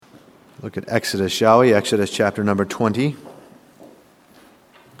Look at Exodus, shall we? Exodus chapter number 20.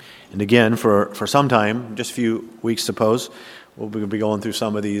 And again, for some time, just a few weeks, suppose, we'll be going through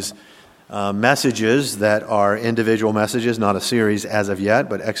some of these messages that are individual messages, not a series as of yet,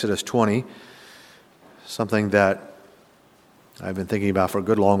 but Exodus 20, something that I've been thinking about for a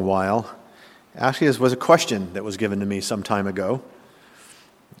good long while. Actually, this was a question that was given to me some time ago.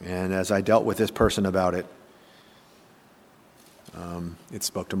 And as I dealt with this person about it, it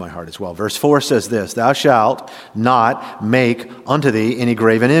spoke to my heart as well. Verse 4 says this, "Thou shalt not make unto thee any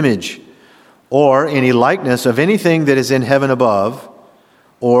graven image, or any likeness of anything that is in heaven above,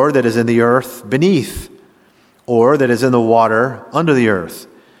 or that is in the earth beneath, or that is in the water under the earth.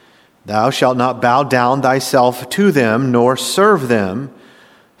 Thou shalt not bow down thyself to them, nor serve them.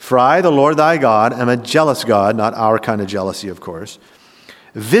 For I, the Lord thy God, am a jealous God," not our kind of jealousy, of course,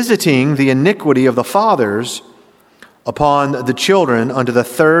 "visiting the iniquity of the fathers upon the children unto the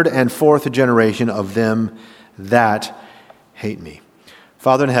third and fourth generation of them that hate me."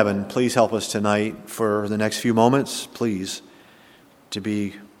 Father in heaven, please help us tonight for the next few moments, please, to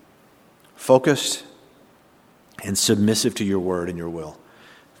be focused and submissive to your word and your will.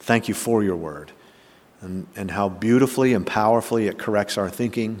 Thank you for your word and how beautifully and powerfully it corrects our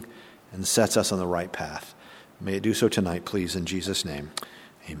thinking and sets us on the right path. May it do so tonight, please, in Jesus' name.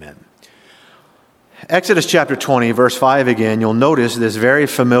 Amen. Exodus chapter 20, verse 5 again, you'll notice this very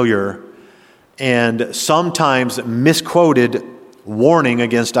familiar and sometimes misquoted warning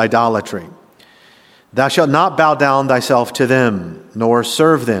against idolatry. "Thou shalt not bow down thyself to them, nor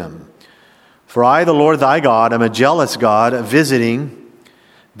serve them. For I, the Lord thy God, am a jealous God, visiting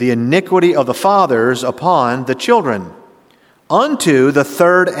the iniquity of the fathers upon the children, unto the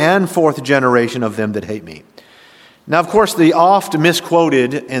third and fourth generation of them that hate me." Now, of course, the oft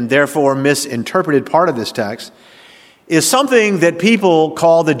misquoted and therefore misinterpreted part of this text is something that people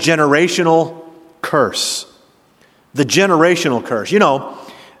call the generational curse. The generational curse. You know,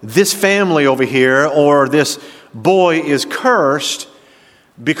 this family over here or this boy is cursed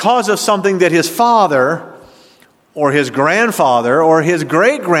because of something that his father or his grandfather or his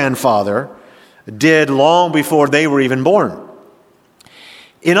great-grandfather did long before they were even born.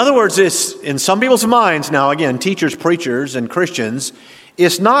 In other words, it's, in some people's minds, now again, teachers, preachers, and Christians,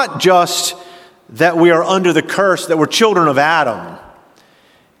 it's not just that we are under the curse, that we're children of Adam,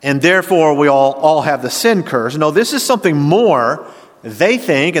 and therefore we all have the sin curse. No, this is something more, they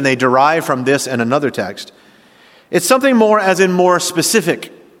think, and they derive from this in another text. It's something more as in more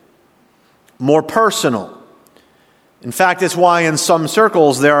specific, more personal. In fact, it's why in some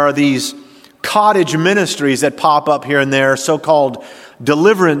circles there are these cottage ministries that pop up here and there, so-called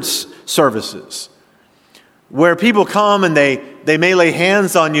deliverance services, where people come and they may lay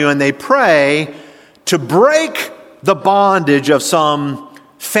hands on you and they pray to break the bondage of some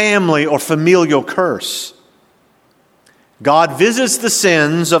family or familial curse. God visits the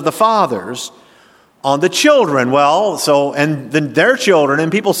sins of the fathers on the children. Well, and then their children,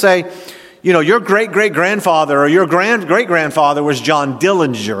 and people say, you know, your great-great-grandfather or your great-grandfather was John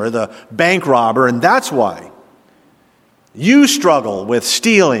Dillinger, the bank robber, and that's why you struggle with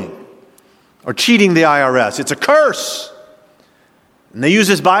stealing or cheating the IRS. It's a curse. And they use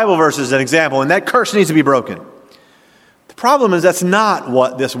this Bible verse as an example, and that curse needs to be broken. The problem is that's not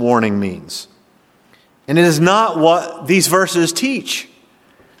what this warning means. And it is not what these verses teach.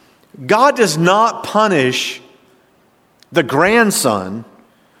 God does not punish the grandson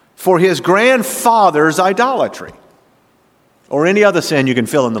for his grandfather's idolatry or any other sin you can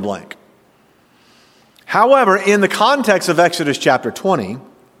fill in the blank. However, in the context of Exodus chapter 20,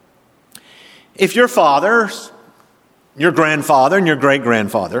 if your father, your grandfather, and your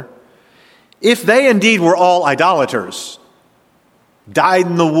great-grandfather, if they indeed were all idolaters, dyed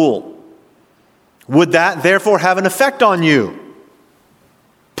in the wool, would that therefore have an effect on you,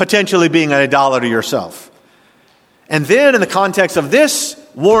 potentially being an idolater yourself? And then in the context of this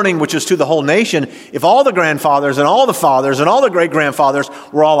warning, which is to the whole nation, if all the grandfathers and all the fathers and all the great-grandfathers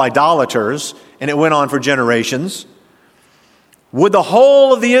were all idolaters, and it went on for generations, would the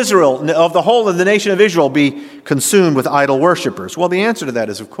whole of the nation of Israel be consumed with idol worshipers? Well, the answer to that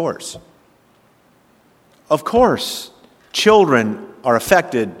is of course. Of course, children are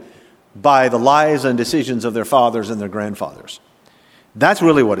affected by the lives and decisions of their fathers and their grandfathers. That's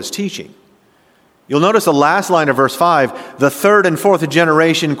really what it's teaching. You'll notice the last line of verse 5, the third and fourth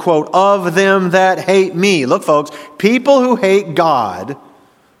generation, quote, of them that hate me. Look, folks, people who hate God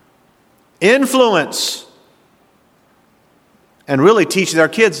influence and really teach their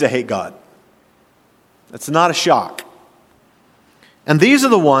kids to hate God. That's not a shock. And these are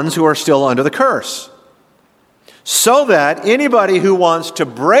the ones who are still under the curse. so that anybody who wants to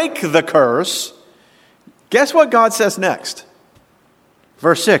break the curse, guess what God says next?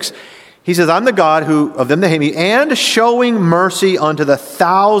 Verse 6, he says, I'm the God of them that hate me, and showing mercy unto the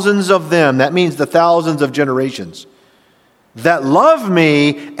thousands of them, that means the thousands of generations, that love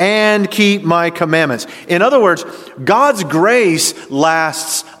me and keep my commandments. In other words, God's grace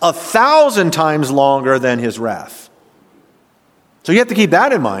lasts 1,000 times longer than his wrath. So you have to keep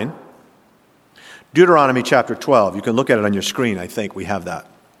that in mind. Deuteronomy chapter 12. You can look at it on your screen. I think we have that.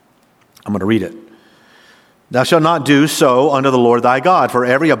 I'm going to read it. Thou shalt not do so unto the Lord thy God, for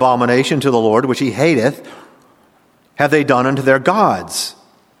every abomination to the Lord which he hateth have they done unto their gods.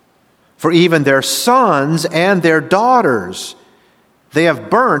 For even their sons and their daughters they have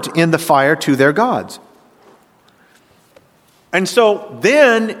burnt in the fire to their gods. And so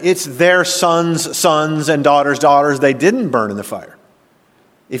then it's their sons and daughters they didn't burn in the fire.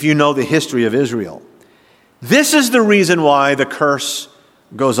 If you know the history of Israel. This is the reason why the curse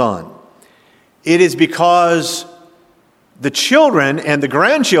goes on. It is because the children and the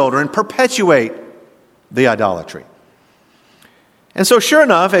grandchildren perpetuate the idolatry. And so sure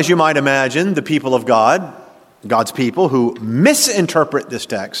enough, as you might imagine, the people of God, God's people who misinterpret this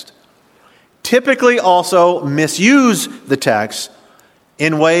text, typically also misuse the text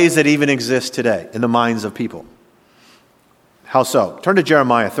in ways that even exist today in the minds of people. How so? Turn to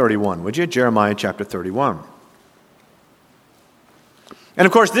Jeremiah 31, would you? Jeremiah chapter 31. And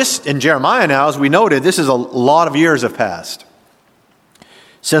of course, this in Jeremiah now, as we noted, this is a lot of years have passed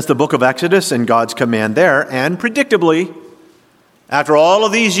since the book of Exodus and God's command there. And predictably, after all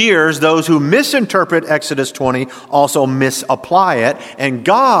of these years, those who misinterpret Exodus 20 also misapply it. And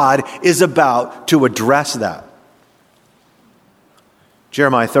God is about to address that.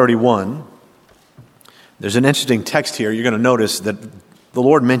 Jeremiah 31. There's an interesting text here. You're going to notice that the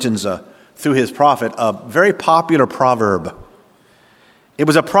Lord mentions through his prophet a very popular proverb. It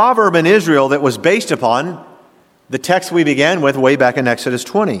was a proverb in Israel that was based upon the text we began with way back in Exodus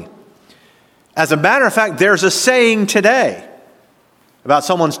 20. As a matter of fact, there's a saying today about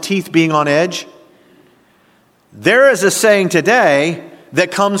someone's teeth being on edge. There is a saying today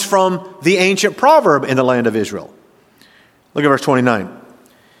that comes from the ancient proverb in the land of Israel. Look at verse 29.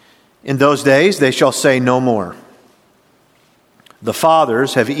 In those days they shall say no more, the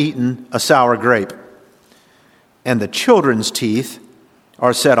fathers have eaten a sour grape, and the children's teeth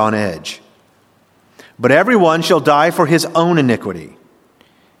are set on edge. But everyone shall die for his own iniquity.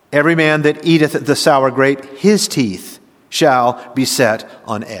 Every man that eateth the sour grape, his teeth shall be set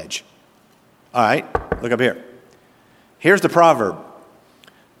on edge. All right, look up here. Here's the proverb.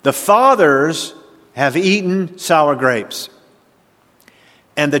 The fathers have eaten sour grapes,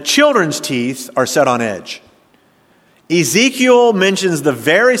 and the children's teeth are set on edge. Ezekiel mentions the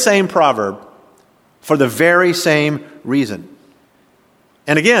very same proverb for the very same reason.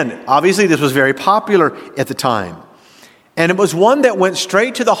 And again, obviously this was very popular at the time. And it was one that went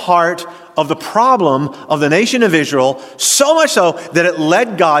straight to the heart of the problem of the nation of Israel, so much so that it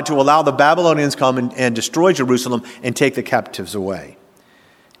led God to allow the Babylonians come and destroy Jerusalem and take the captives away.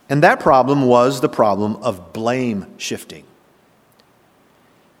 And that problem was the problem of blame shifting.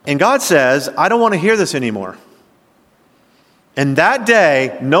 And God says, I don't want to hear this anymore. And that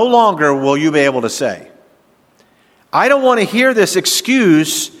day, no longer will you be able to say, I don't want to hear this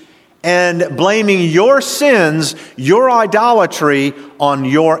excuse and blaming your sins, your idolatry on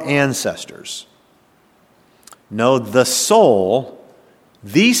your ancestors. No, the soul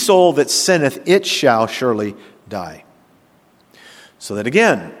that sinneth, it shall surely die. So that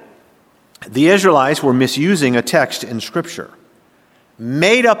again, the Israelites were misusing a text in Scripture,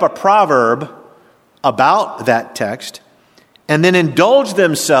 made up a proverb about that text, and then indulged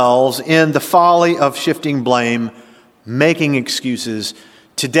themselves in the folly of shifting blame, making excuses.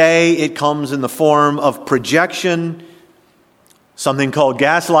 Today it comes in the form of projection, something called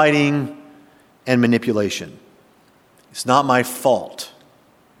gaslighting, and manipulation. It's not my fault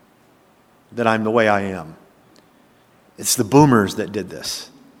that I'm the way I am. It's the boomers that did this.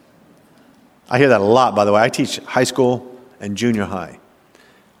 I hear that a lot, by the way. I teach high school and junior high.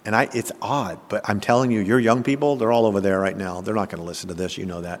 And it's odd, but I'm telling you, your young people, they're all over there right now. They're not going to listen to this, you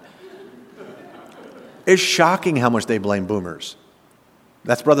know that. It's shocking how much they blame boomers.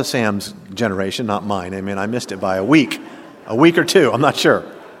 That's Brother Sam's generation, not mine. I mean, I missed it by a week or two, I'm not sure.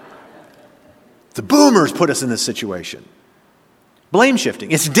 The boomers put us in this situation. Blame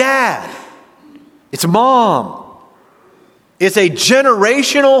shifting. It's dad. It's mom. It's a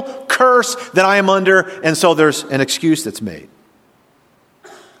generational curse that I am under, and so there's an excuse that's made.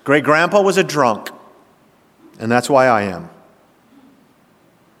 Great-grandpa was a drunk, and that's why I am.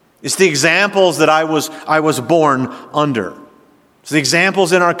 It's the examples that I was born under. It's the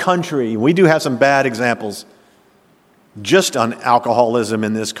examples in our country. We do have some bad examples just on alcoholism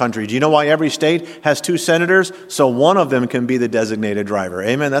in this country. Do you know why every state has 2 senators? So one of them can be the designated driver.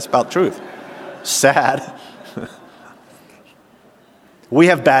 Amen? That's about truth. Sad. We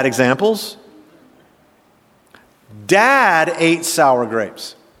have bad examples. Dad ate sour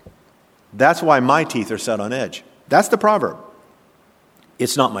grapes. That's why my teeth are set on edge. That's the proverb.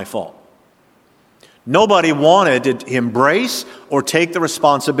 It's not my fault. Nobody wanted to embrace or take the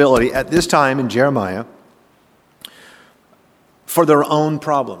responsibility at this time in Jeremiah for their own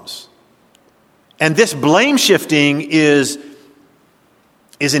problems. And this blame shifting is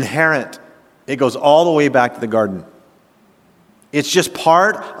inherent. It goes all the way back to the garden. It's just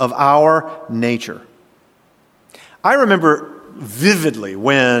part of our nature. I remember vividly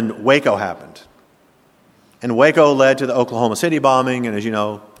when Waco happened. And Waco led to the Oklahoma City bombing, and as you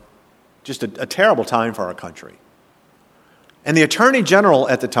know, just a terrible time for our country. And the Attorney General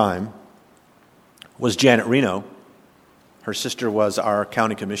at the time was Janet Reno. Her sister was our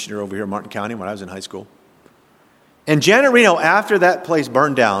county commissioner over here in Martin County when I was in high school. And Janet Reno, after that place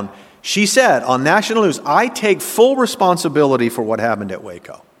burned down, she said on national news, "I take full responsibility for what happened at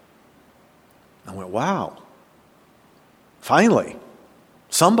Waco." I went, wow. Finally,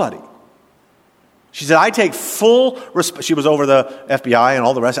 somebody. She said, "I take full," she was over the FBI and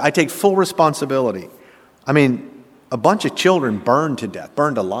all the rest. "I take full responsibility." I mean, a bunch of children burned to death,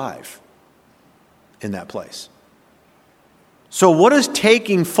 burned alive in that place. So what does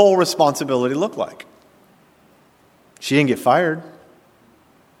taking full responsibility look like? She didn't get fired.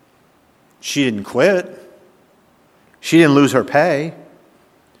 She didn't quit. She didn't lose her pay.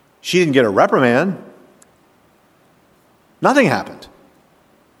 She didn't get a reprimand. Nothing happened.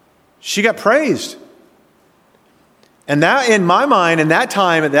 She got praised. And that, in my mind, in that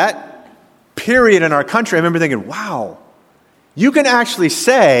time, at that period in our country, I remember thinking, wow, you can actually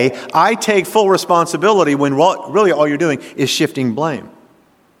say, "I take full responsibility," when really all you're doing is shifting blame.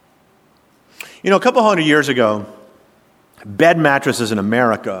 You know, a couple hundred years ago, bed mattresses in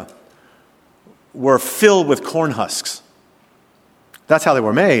America were filled with corn husks. That's how they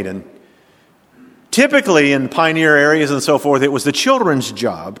were made. And typically in pioneer areas and so forth, it was the children's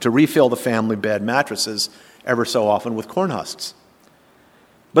job to refill the family bed mattresses ever so often with corn husks.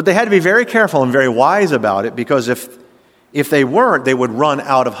 But they had to be very careful and very wise about it, because if they weren't, they would run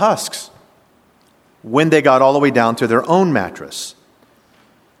out of husks when they got all the way down to their own mattress.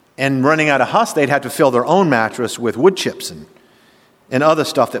 And running out of husks, they'd have to fill their own mattress with wood chips and other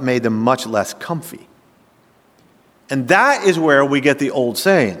stuff that made them much less comfy. And that is where we get the old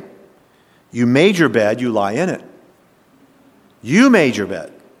saying, "You made your bed, you lie in it." You made your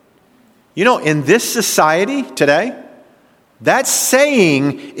bed. You know, in this society today, that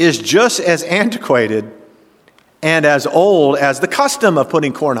saying is just as antiquated and as old as the custom of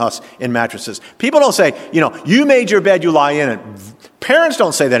putting corn husks in mattresses. People don't say, "You made your bed, you lie in it." Parents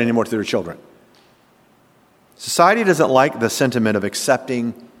don't say that anymore to their children. Society doesn't like the sentiment of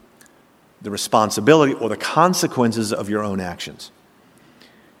accepting the responsibility or the consequences of your own actions.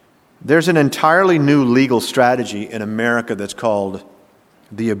 There's an entirely new legal strategy in America that's called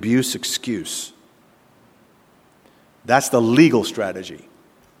the abuse excuse. That's the legal strategy.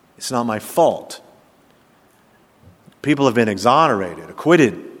 It's not my fault. People have been exonerated,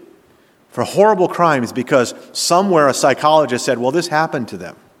 acquitted for horrible crimes because somewhere a psychologist said, "Well, this happened to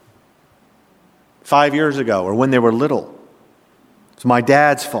them 5 years ago or when they were little. It's my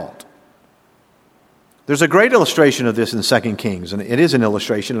dad's fault." There's a great illustration of this in 2 Kings, and it is an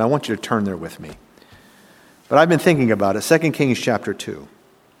illustration, and I want you to turn there with me. But I've been thinking about it. 2 Kings chapter 2.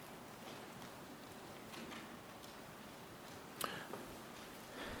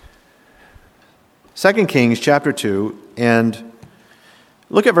 Second Kings chapter 2, and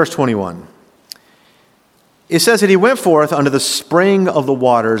look at verse 21. It says that he went forth unto the spring of the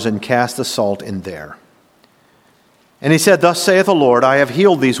waters and cast the salt in there. And he said, "Thus saith the Lord, I have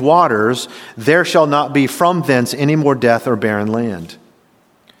healed these waters. There shall not be from thence any more death or barren land."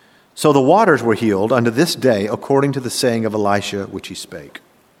 So the waters were healed unto this day, according to the saying of Elisha, which he spake.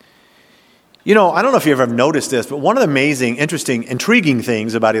 You know, I don't know if you ever have noticed this, but one of the amazing, interesting, intriguing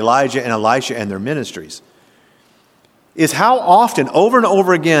things about Elijah and Elisha and their ministries is how often, over and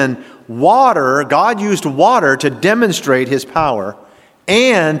over again, God used water to demonstrate his power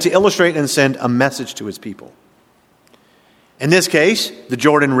and to illustrate and send a message to his people. In this case, the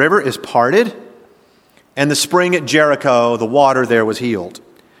Jordan River is parted, and the spring at Jericho, the water there was healed.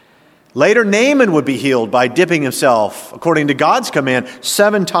 Later, Naaman would be healed by dipping himself, according to God's command,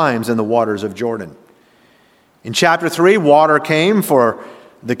 7 times in the waters of Jordan. In chapter 3, water came for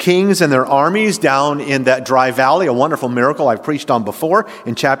the kings and their armies down in that dry valley, a wonderful miracle I've preached on before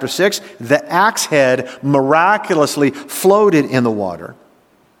in chapter 6. The axe head miraculously floated in the water.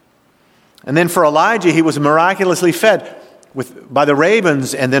 And then for Elijah, he was miraculously fed by the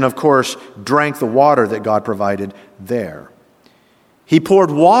ravens, and then, of course, drank the water that God provided there. He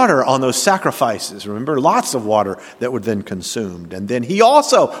poured water on those sacrifices. Remember, lots of water that were then consumed. And then he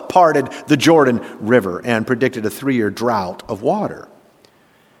also parted the Jordan River and predicted a 3-year drought of water.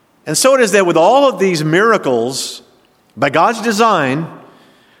 And so it is that with all of these miracles, by God's design,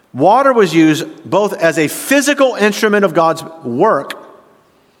 water was used both as a physical instrument of God's work,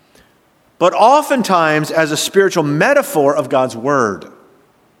 but oftentimes as a spiritual metaphor of God's word.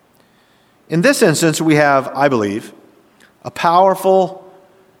 In this instance, we have, I believe, a powerful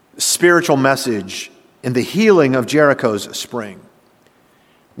spiritual message in the healing of Jericho's spring.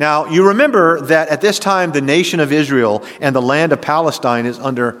 Now, you remember that at this time, the nation of Israel and the land of Palestine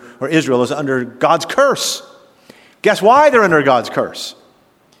Israel is under God's curse. Guess why they're under God's curse?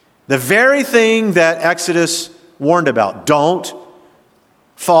 The very thing that Exodus warned about. Don't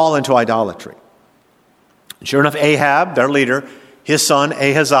fall into idolatry. And sure enough, Ahab, their leader, his son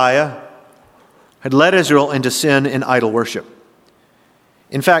Ahaziah, had led Israel into sin and idol worship.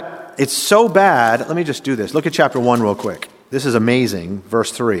 In fact, it's so bad. Let me just do this. Look at chapter 1 real quick. This is amazing.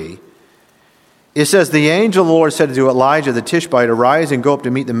 Verse 3. It says, the angel of the Lord said to Elijah the Tishbite, arise and go up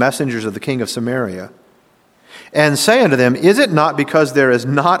to meet the messengers of the king of Samaria, and say unto them, is it not because there is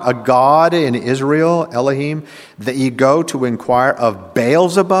not a God in Israel, Elohim, that ye go to inquire of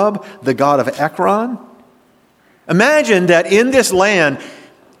Baalzebub, the god of Ekron? Imagine that in this land,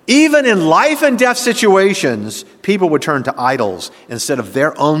 even in life and death situations, people would turn to idols instead of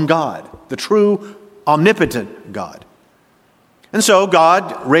their own God, the true omnipotent God. And so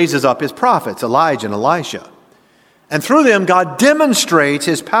God raises up his prophets, Elijah and Elisha. And through them, God demonstrates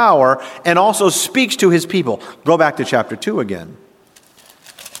his power and also speaks to his people. Go back to chapter 2 again.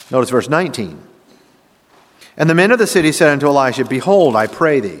 Notice verse 19. And the men of the city said unto Elisha, behold, I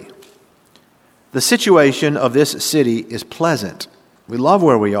pray thee, the situation of this city is pleasant. We love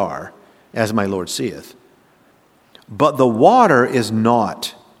where we are, as my Lord seeth. But the water is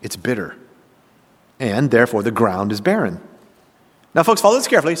not, it's bitter. And therefore the ground is barren. Now, folks, follow this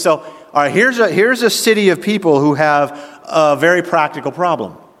carefully. So, all right, here's a city of people who have a very practical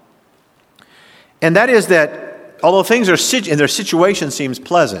problem. And that is that, although things are, and their situation seems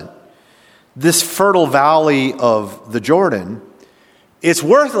pleasant, this fertile valley of the Jordan, it's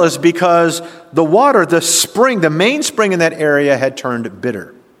worthless because the water, the spring, the main spring in that area had turned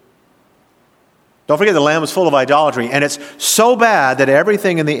bitter. Don't forget the land was full of idolatry, and it's so bad that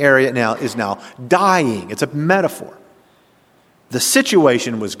everything in the area now is now dying. It's a metaphor. The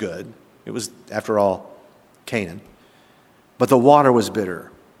situation was good. It was, after all, Canaan. But the water was bitter.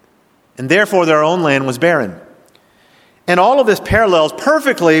 And therefore their own land was barren. And all of this parallels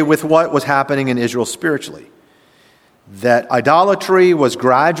perfectly with what was happening in Israel spiritually. That idolatry was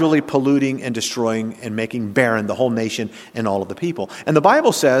gradually polluting and destroying and making barren the whole nation and all of the people. And the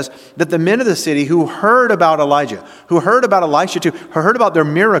Bible says that the men of the city who heard about Elijah, who heard about Elisha too, who heard about their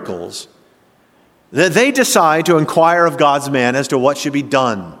miracles, that they decide to inquire of God's man as to what should be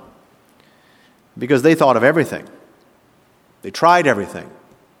done. Because they thought of everything. They tried everything.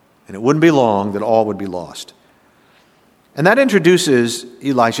 And it wouldn't be long that all would be lost. And that introduces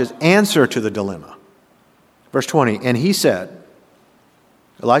Elisha's answer to the dilemma. Verse 20, and he said,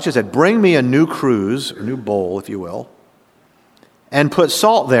 Elisha said, bring me a new cruse, or new bowl, if you will, and put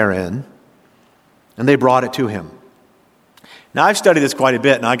salt therein. And they brought it to him. Now, I've studied this quite a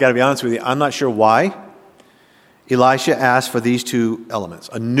bit, and I got to be honest with you, I'm not sure why Elisha asked for these two elements,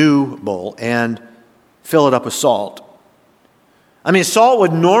 a new bowl and fill it up with salt. I mean, salt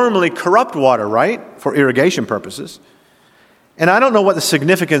would normally corrupt water, right, for irrigation purposes. And I don't know what the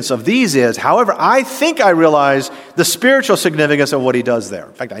significance of these is. However, I think I realize the spiritual significance of what he does there.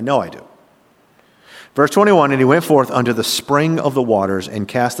 In fact, I know I do. Verse 21, and he went forth unto the spring of the waters and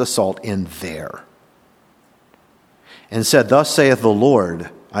cast the salt in there. And said, thus saith the Lord,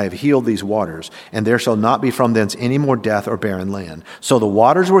 I have healed these waters, and there shall not be from thence any more death or barren land. So the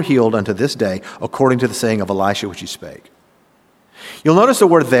waters were healed unto this day, according to the saying of Elisha which he spake. You'll notice the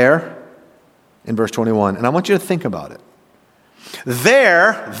word there in verse 21, and I want you to think about it.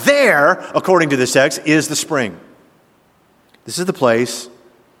 There, according to this text, is the spring. This is the place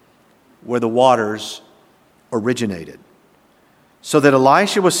where the waters originated. So that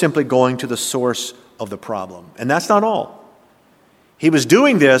Elisha was simply going to the source of the problem. And that's not all. He was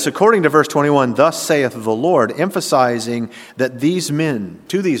doing this, according to verse 21, thus saith the Lord, emphasizing that these men,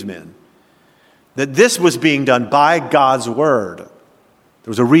 that this was being done by God's word.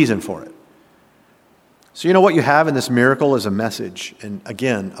 There was a reason for it. So you know what you have in this miracle is a message. And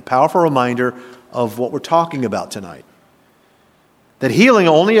again, a powerful reminder of what we're talking about tonight. That healing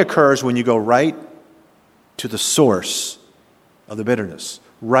only occurs when you go right to the source of the bitterness.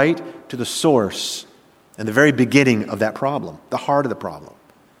 Right to the source and the very beginning of that problem. The heart of the problem.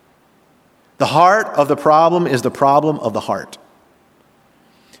 The heart of the problem is the problem of the heart.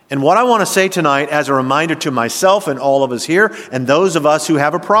 And what I want to say tonight as a reminder to myself and all of us here and those of us who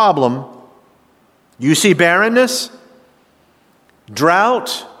have a problem, you see barrenness,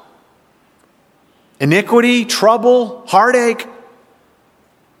 drought, iniquity, trouble, heartache.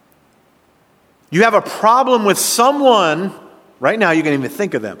 You have a problem with someone, right now you can even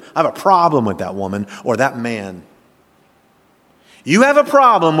think of them. I have a problem with that woman or that man. You have a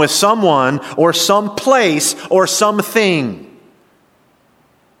problem with someone or some place or something.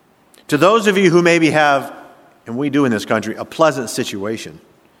 To those of you who maybe have, and we do in this country, a pleasant situation,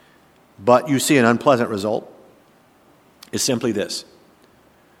 but you see an unpleasant result, is simply this.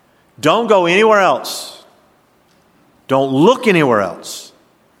 Don't go anywhere else. Don't look anywhere else.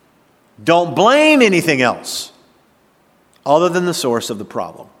 Don't blame anything else other than the source of the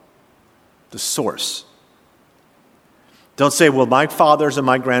problem. The source. Don't say, well, my fathers and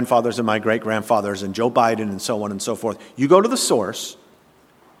my grandfathers and my great-grandfathers and Joe Biden and so on and so forth. You go to the source.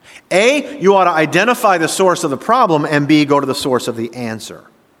 A, you ought to identify the source of the problem, and B, go to the source of the answer.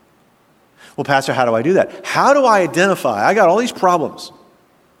 Well, Pastor, how do I do that? How do I identify? I got all these problems.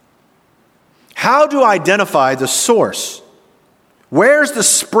 How do I identify the source? Where's the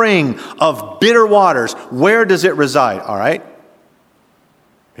spring of bitter waters? Where does it reside? All right.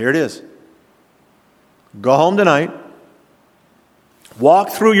 Here it is. Go home tonight. Walk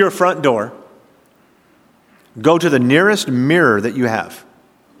through your front door. Go to the nearest mirror that you have.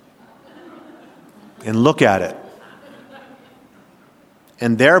 And look at it.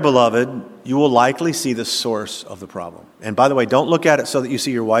 And there, beloved, you will likely see the source of the problem. And by the way, don't look at it so that you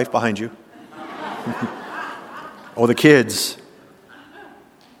see your wife behind you. Or the kids.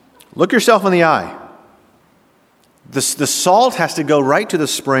 Look yourself in the eye. The salt has to go right to the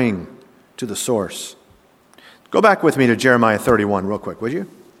spring, to the source. Go back with me to Jeremiah 31 real quick, would you?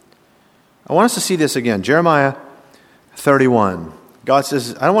 I want us to see this again. Jeremiah 31. God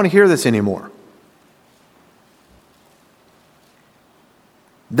says, I don't want to hear this anymore.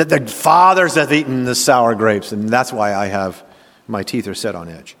 That the fathers have eaten the sour grapes, and that's why my teeth are set on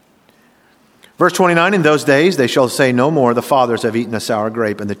edge. Verse 29, in those days they shall say no more, the fathers have eaten a sour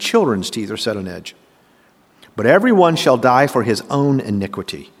grape, and the children's teeth are set on edge. But every one shall die for his own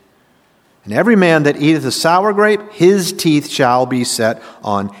iniquity. And every man that eateth a sour grape, his teeth shall be set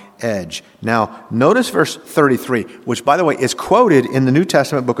on edge. Now, notice verse 33, which, by the way, is quoted in the New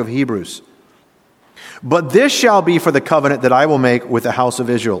Testament book of Hebrews. But this shall be for the covenant that I will make with the house of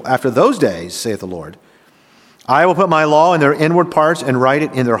Israel. After those days, saith the Lord, I will put my law in their inward parts and write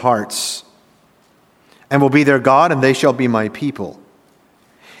it in their hearts, and will be their God, and they shall be my people.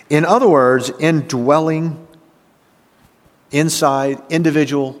 In other words, indwelling inside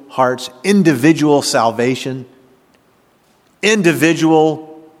individual hearts, individual salvation,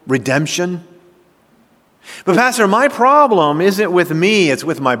 individual redemption. But Pastor, my problem isn't with me, it's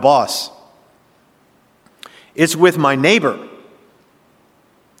with my boss. It's with my neighbor.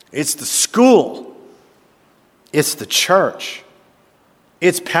 It's the school. It's the church.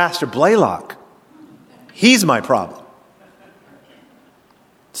 It's Pastor Blalock. He's my problem.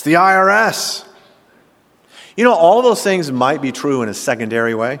 It's the IRS. You know, all those things might be true in a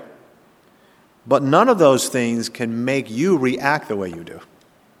secondary way, but none of those things can make you react the way you do.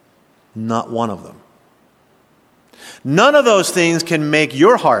 Not one of them. None of those things can make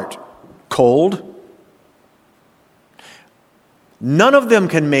your heart cold. None of them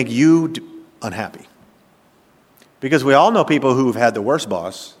can make you unhappy. Because we all know people who've had the worst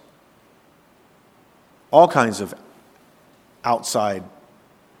boss, all kinds of outside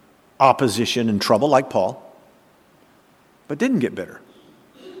opposition and trouble, like Paul, but didn't get bitter.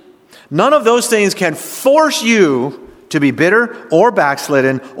 None of those things can force you to be bitter or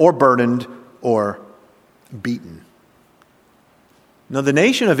backslidden or burdened or beaten. Now, the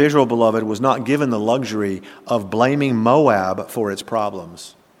nation of Israel, beloved, was not given the luxury of blaming Moab for its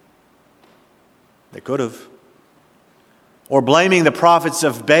problems. They could have. Or blaming the prophets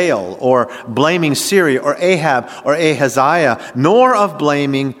of Baal, or blaming Syria, or Ahab, or Ahaziah, nor of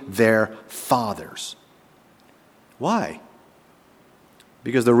blaming their fathers. Why?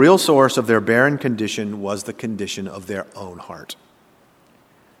 Because the real source of their barren condition was the condition of their own heart.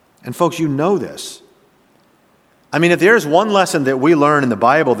 And folks, you know this. I mean, if there's one lesson that we learn in the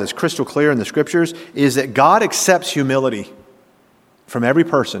Bible that's crystal clear in the Scriptures, is that God accepts humility from every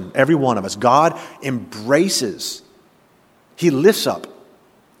person, every one of us. God embraces, He lifts up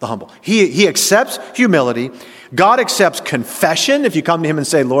the humble. He accepts humility. God accepts confession. If you come to Him and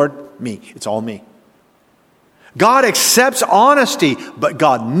say, Lord, me, it's all me. God accepts honesty, but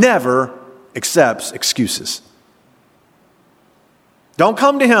God never accepts excuses. Don't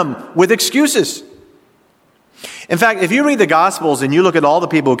come to Him with excuses. In fact, if you read the Gospels and you look at all the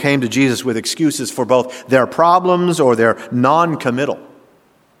people who came to Jesus with excuses for both their problems or their non-committal,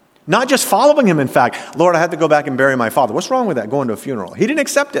 not just following Him, in fact, Lord, I had to go back and bury my father. What's wrong with that, going to a funeral? He didn't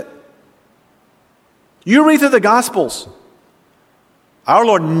accept it. You read through the Gospels. Our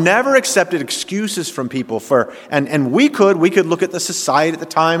Lord never accepted excuses from people and we could look at the society at the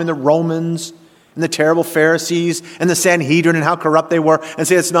time and the Romans and the terrible Pharisees and the Sanhedrin and how corrupt they were and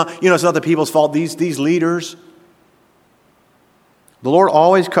say it's not the people's fault, these leaders. The Lord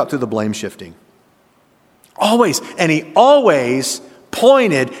always cut through the blame shifting. Always. And He always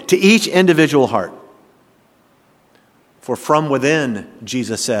pointed to each individual heart. For from within,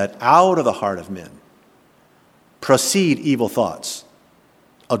 Jesus said, out of the heart of men proceed evil thoughts,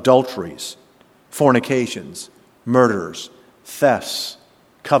 adulteries, fornications, murders, thefts,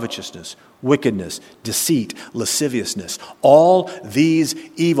 covetousness, wickedness, deceit, lasciviousness. All these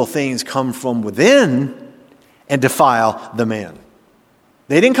evil things come from within and defile the man.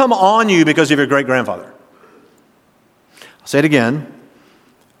 They didn't come on you because of your great-grandfather. I'll say it again.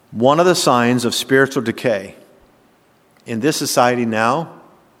 One of the signs of spiritual decay in this society now,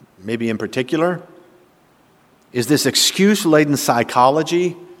 maybe in particular, is this excuse-laden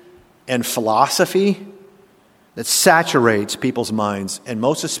psychology and philosophy that saturates people's minds, and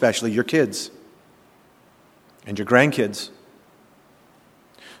most especially your kids and your grandkids.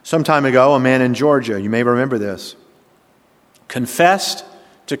 Some time ago, a man in Georgia, you may remember this, confessed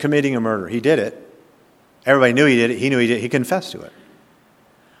to committing a murder. He did it. Everybody knew he did it. He knew he did it. He confessed to it.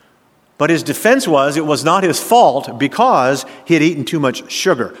 But his defense was it was not his fault because he had eaten too much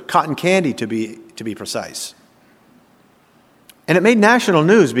sugar, cotton candy to be precise. And it made national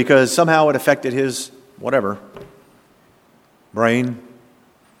news because somehow it affected his brain.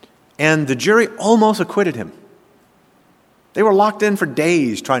 And the jury almost acquitted him. They were locked in for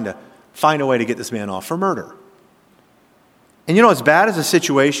days trying to find a way to get this man off for murder. And as bad as the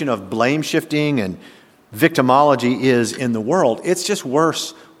situation of blame shifting and victimology is in the world, it's just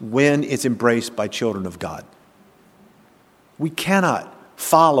worse when it's embraced by children of God. We cannot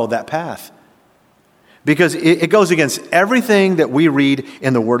follow that path because it goes against everything that we read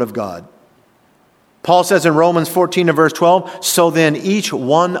in the Word of God. Paul says in Romans 14 and verse 12, so then each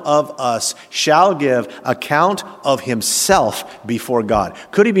one of us shall give account of himself before God.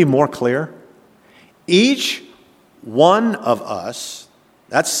 Could he be more clear? Each one of us,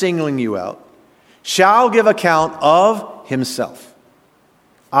 that's singling you out, shall give account of himself.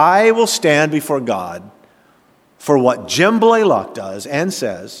 I will stand before God for what Jim Blalock does and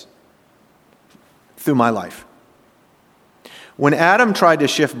says through my life. When Adam tried to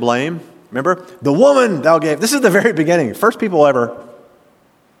shift blame, remember? The woman thou gave. This is the very beginning. First people ever.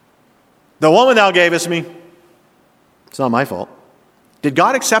 The woman thou gavest me. It's not my fault. Did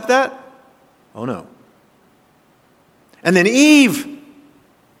God accept that? Oh no. And then Eve,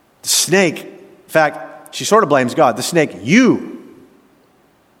 the snake. In fact, she sort of blames God. The snake, you.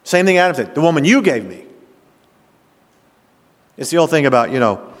 Same thing Adam said. The woman you gave me. It's the old thing about,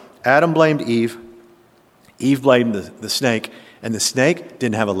 Adam blamed Eve. Eve blamed the snake. And the snake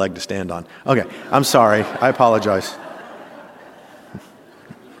didn't have a leg to stand on. Okay, I'm sorry. I apologize.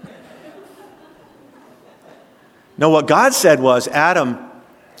 No, what God said was, Adam,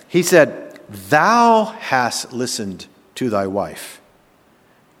 He said, thou hast listened to thy wife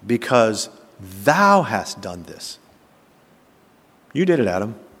because thou hast done this. You did it,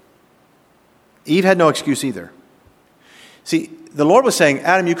 Adam. Eve had no excuse either. See, the Lord was saying,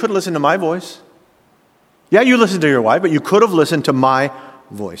 Adam, you could listen to my voice. Yeah, you listened to your wife, but you could have listened to my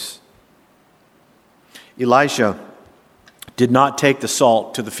voice. Elisha did not take the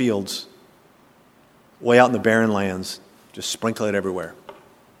salt to the fields, way out in the barren lands, just sprinkle it everywhere.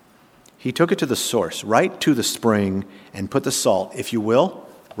 He took it to the source, right to the spring, and put the salt, if you will,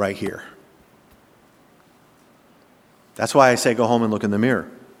 right here. That's why I say go home and look in the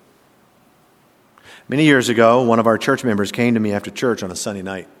mirror. Many years ago, one of our church members came to me after church on a Sunday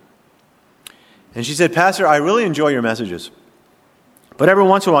night. And she said, Pastor, I really enjoy your messages. But every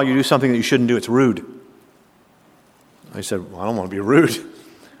once in a while you do something that you shouldn't do. It's rude. I said, well, I don't want to be rude.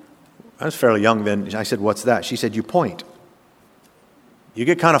 I was fairly young then. I said, what's that? She said, you point. You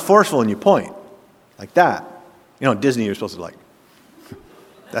get kind of forceful and you point. Like that. Disney you're supposed to like.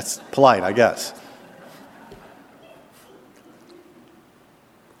 That's polite, I guess.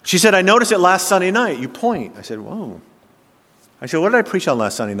 She said, I noticed it last Sunday night. You point. I said, whoa. I said, what did I preach on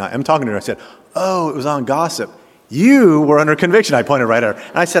last Sunday night? I'm talking to her. I said, oh, it was on gossip. You were under conviction. I pointed right at her.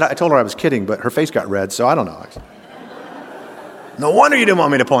 And I told her I was kidding, but her face got red, so I don't know. No wonder you didn't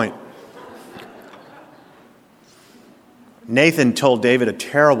want me to point. Nathan told David a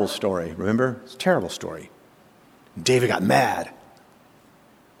terrible story, remember? It's a terrible story. David got mad.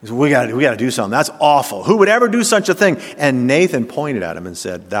 He said, we got to do something. That's awful. Who would ever do such a thing? And Nathan pointed at him and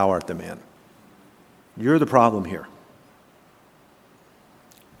said, thou art the man. You're the problem here.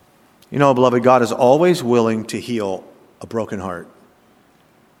 You know, beloved, God is always willing to heal a broken heart.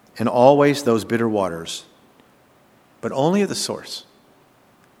 And always those bitter waters. But only at the source.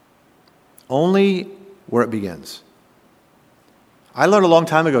 Only where it begins. I learned a long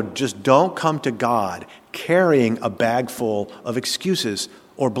time ago, just don't come to God carrying a bag full of excuses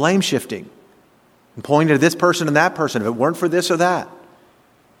or blame shifting and pointing to this person and that person if it weren't for this or that.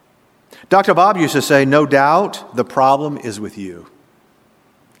 Dr. Bob used to say, no doubt the problem is with you.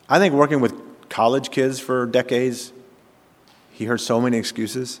 I think working with college kids for decades, he heard so many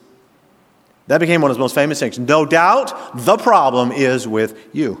excuses. That became one of his most famous things. No doubt the problem is with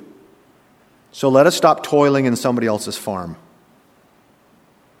you. So let us stop toiling in somebody else's farm.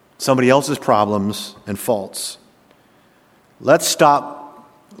 Somebody else's problems and faults. Let's stop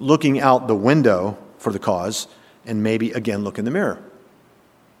looking out the window for the cause and maybe again look in the mirror.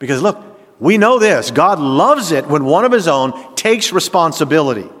 Because look, we know this. God loves it when one of his own takes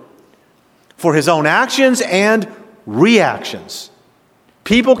responsibility for his own actions and reactions.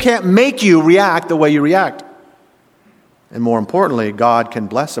 People can't make you react the way you react. And more importantly, God can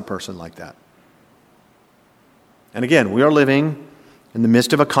bless a person like that. And again, we are living in the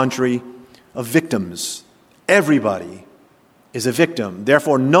midst of a country of victims. Everybody is a victim.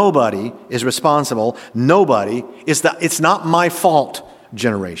 Therefore, nobody is responsible. Nobody is the it's not my fault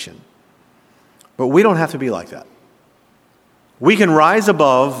generation. But we don't have to be like that. We can rise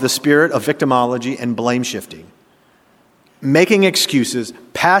above the spirit of victimology and blame shifting, making excuses,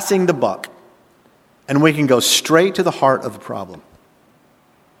 passing the buck, and we can go straight to the heart of the problem.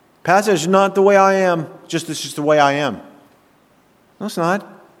 Pastor, it's not the way I am. It's just the way I am. No, it's not.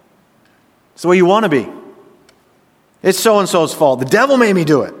 It's the way you want to be. It's so-and-so's fault. The devil made me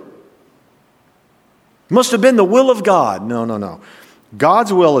do it. It must have been the will of God. No.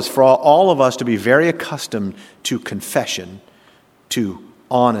 God's will is for all of us to be very accustomed to confession, to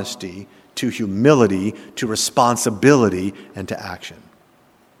honesty, to humility, to responsibility, and to action.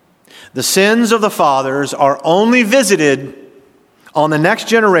 The sins of the fathers are only visited on the next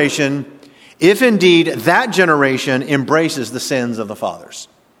generation if indeed that generation embraces the sins of the fathers.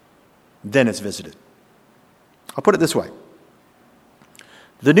 Then it's visited. I'll put it this way.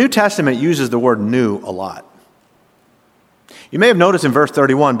 The New Testament uses the word new a lot. You may have noticed in verse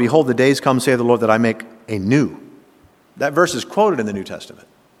 31, behold, the days come, saith the Lord, that I make a new. That verse is quoted in the New Testament.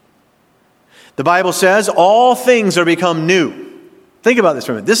 The Bible says all things are become new. Think about this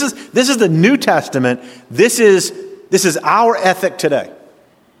for a minute. This is the New Testament. This is our ethic today.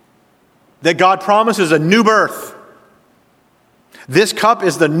 That God promises a new birth. This cup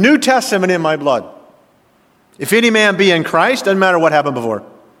is the New Testament in my blood. If any man be in Christ, doesn't matter what happened before.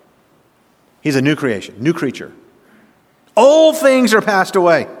 He's a new creation, new creature. Old things are passed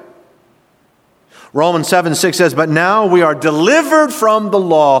away. Romans 7:6 says, but now we are delivered from the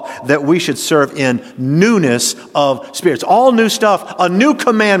law that we should serve in newness of spirits. All new stuff, a new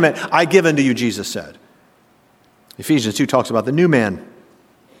commandment I give unto you, Jesus said. Ephesians 2 talks about the new man.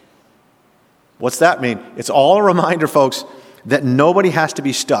 What's that mean? It's all a reminder, folks, that nobody has to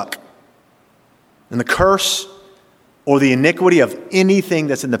be stuck in the curse or the iniquity of anything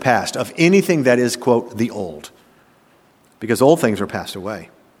that's in the past, of anything that is, quote, the old. Because old things are passed away.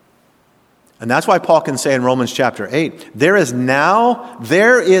 And that's why Paul can say in Romans chapter 8, there is now,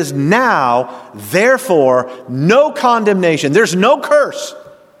 therefore, no condemnation. There's no curse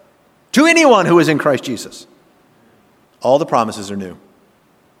to anyone who is in Christ Jesus. All the promises are new.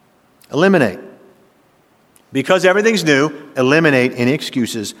 Eliminate. Because everything's new, eliminate any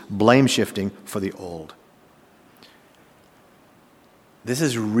excuses, blame shifting for the old. This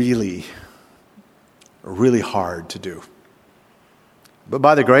is really, really hard to do. But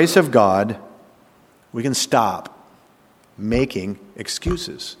by the grace of God, we can stop making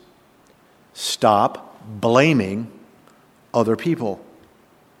excuses. Stop blaming other people.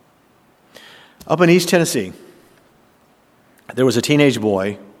 Up in East Tennessee, there was a teenage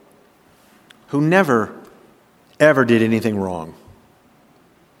boy who never, ever did anything wrong.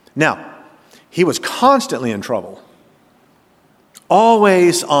 Now, he was constantly in trouble.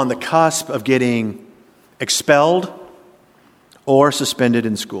 Always on the cusp of getting expelled or suspended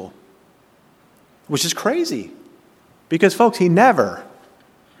in school. Which is crazy. Because, folks, he never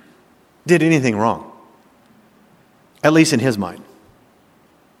did anything wrong. At least in his mind.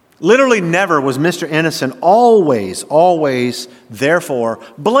 Literally never was Mr. Innocent always, therefore,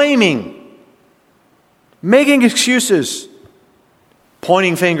 blaming, making excuses,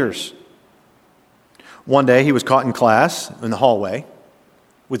 pointing fingers. One day he was caught in class in the hallway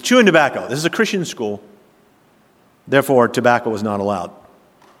with chewing tobacco. This is a Christian school. Therefore, tobacco was not allowed,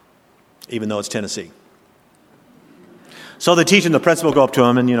 even though it's Tennessee. So the teacher and the principal go up to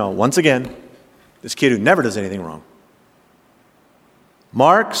him and, once again, this kid who never does anything wrong.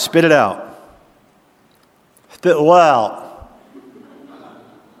 Mark, spit it out. Spit it out.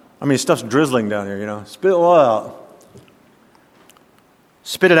 I mean, stuff's drizzling down here, Spit it out.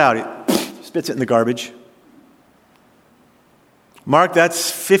 Spit it out. He spits it in the garbage. Mark, that's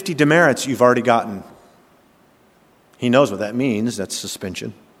 50 demerits you've already gotten. He knows what that means. That's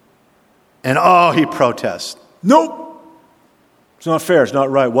suspension. And he protests. Nope. It's not fair. It's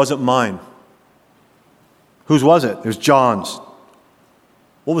not right. It wasn't mine. Whose was it? It was John's.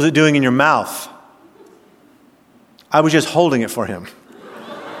 What was it doing in your mouth? I was just holding it for him.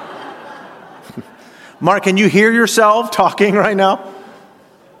 Mark, can you hear yourself talking right now?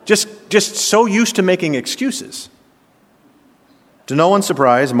 Just so used to making excuses. To no one's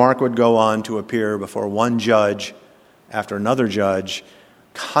surprise, Mark would go on to appear before one judge after another judge,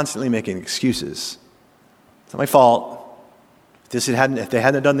 constantly making excuses. It's not my fault. If they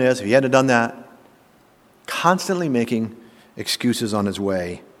hadn't done this, if he hadn't done that. Constantly making excuses on his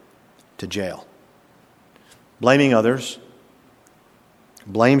way to jail. Blaming others.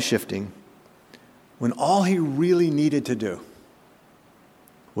 Blame shifting. When all he really needed to do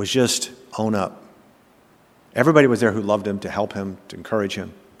was just own up. Everybody was there who loved him, to help him, to encourage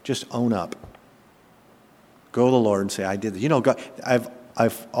him. Just own up. Go to the Lord and say, I did this. God,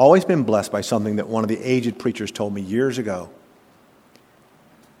 I've always been blessed by something that one of the aged preachers told me years ago.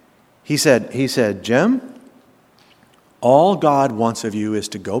 He said, Jim, all God wants of you is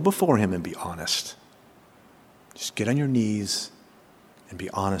to go before him and be honest. Just get on your knees and be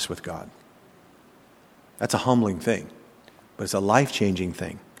honest with God. That's a humbling thing, but it's a life-changing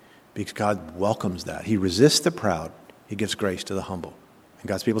thing because God welcomes that. He resists the proud. He gives grace to the humble. And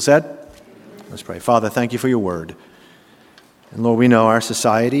God's people said, let's pray. Father, thank you for your word. And Lord, we know our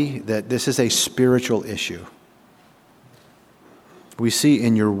society that this is a spiritual issue. We see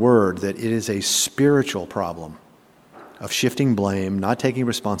in your word that it is a spiritual problem of shifting blame, not taking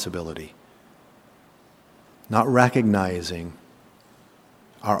responsibility, not recognizing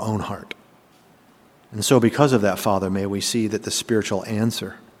our own heart. And so because of that, Father, may we see that the spiritual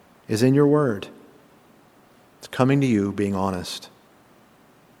answer is in your word. It's coming to you, being honest,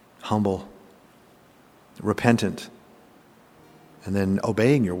 humble, repentant, and then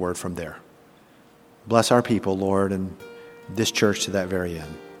obeying your word from there. Bless our people, Lord, and this church to that very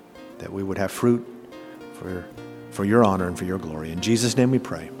end, that we would have fruit for your honor and for your glory. In Jesus' name we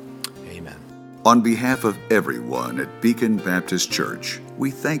pray. Amen. On behalf of everyone at Beacon Baptist Church,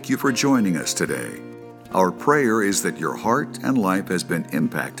 we thank you for joining us today. Our prayer is that your heart and life has been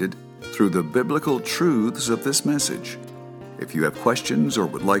impacted through the biblical truths of this message. If you have questions or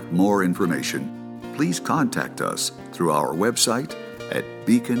would like more information, please contact us through our website at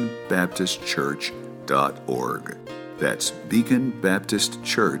beaconbaptistchurch.org. That's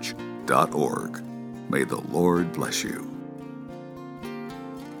beaconbaptistchurch.org. May the Lord bless you.